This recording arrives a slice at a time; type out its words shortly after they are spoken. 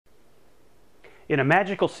In a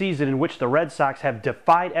magical season in which the Red Sox have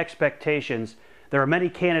defied expectations, there are many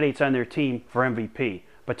candidates on their team for MVP.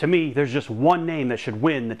 But to me, there's just one name that should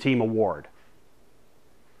win the team award.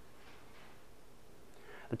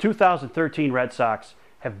 The 2013 Red Sox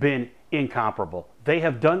have been incomparable. They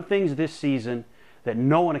have done things this season that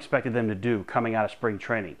no one expected them to do coming out of spring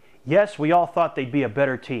training. Yes, we all thought they'd be a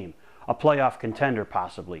better team, a playoff contender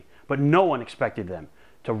possibly, but no one expected them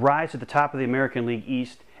to rise to the top of the American League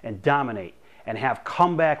East and dominate and have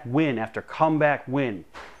comeback win after comeback win,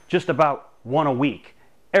 just about one a week,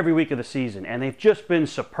 every week of the season. And they've just been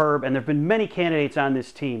superb, and there have been many candidates on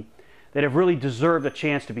this team that have really deserved a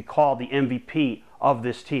chance to be called the MVP of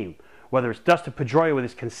this team. Whether it's Dustin Pedroia with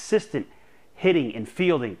his consistent hitting and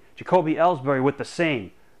fielding, Jacoby Ellsbury with the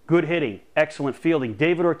same, good hitting, excellent fielding,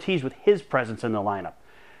 David Ortiz with his presence in the lineup.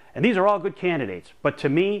 And these are all good candidates, but to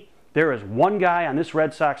me, there is one guy on this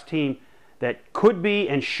Red Sox team that could be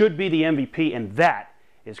and should be the MVP, and that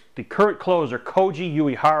is the current closer, Koji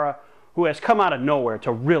Uehara, who has come out of nowhere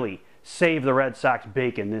to really save the Red Sox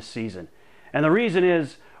bacon this season. And the reason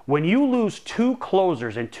is, when you lose two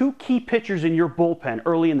closers and two key pitchers in your bullpen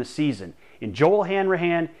early in the season, in Joel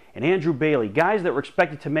Hanrahan and Andrew Bailey, guys that were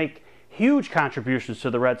expected to make huge contributions to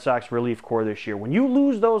the Red Sox relief corps this year, when you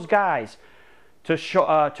lose those guys to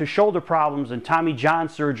shoulder problems and Tommy John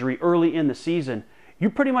surgery early in the season, you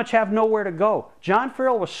pretty much have nowhere to go. John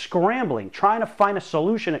Farrell was scrambling, trying to find a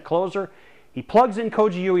solution at closer. He plugs in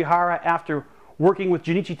Koji Uehara after working with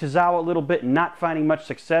Junichi Tazawa a little bit and not finding much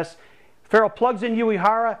success. Farrell plugs in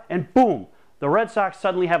Uehara, and boom, the Red Sox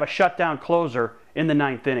suddenly have a shutdown closer in the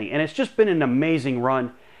ninth inning. And it's just been an amazing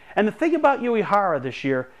run. And the thing about Uehara this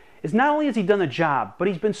year is not only has he done the job, but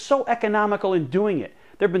he's been so economical in doing it.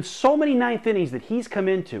 There have been so many ninth innings that he's come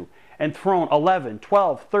into and thrown 11,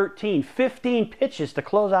 12, 13, 15 pitches to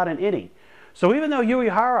close out an inning. So even though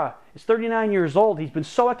Uehara is 39 years old, he's been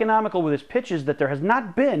so economical with his pitches that there has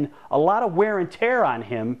not been a lot of wear and tear on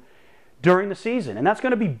him during the season. And that's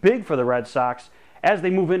going to be big for the Red Sox as they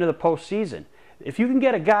move into the postseason. If you can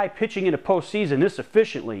get a guy pitching into postseason this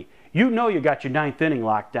efficiently, you know you got your ninth inning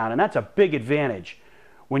locked down, and that's a big advantage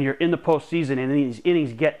when you're in the postseason and these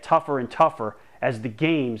innings get tougher and tougher as the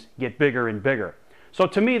games get bigger and bigger. So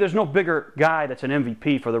to me, there's no bigger guy that's an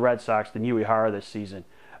MVP for the Red Sox than Uehara this season.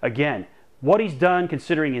 Again, what he's done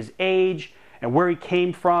considering his age and where he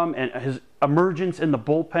came from and his emergence in the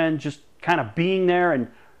bullpen, just kind of being there and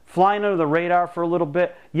flying under the radar for a little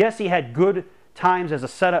bit. Yes, he had good times as a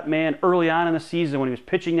setup man early on in the season when he was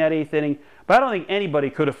pitching that eighth inning, but I don't think anybody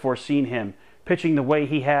could have foreseen him pitching the way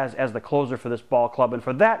he has as the closer for this ball club. And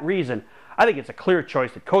for that reason, I think it's a clear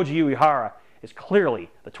choice that Koji Uehara is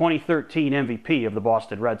clearly the 2013 MVP of the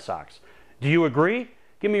Boston Red Sox. Do you agree?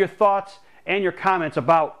 Give me your thoughts and your comments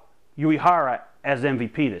about Uehara as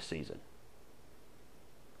MVP this season.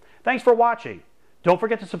 Thanks for watching. Don't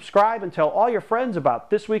forget to subscribe and tell all your friends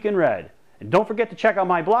about This Week in Red. And don't forget to check out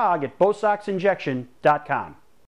my blog at BoSoxInjection.com.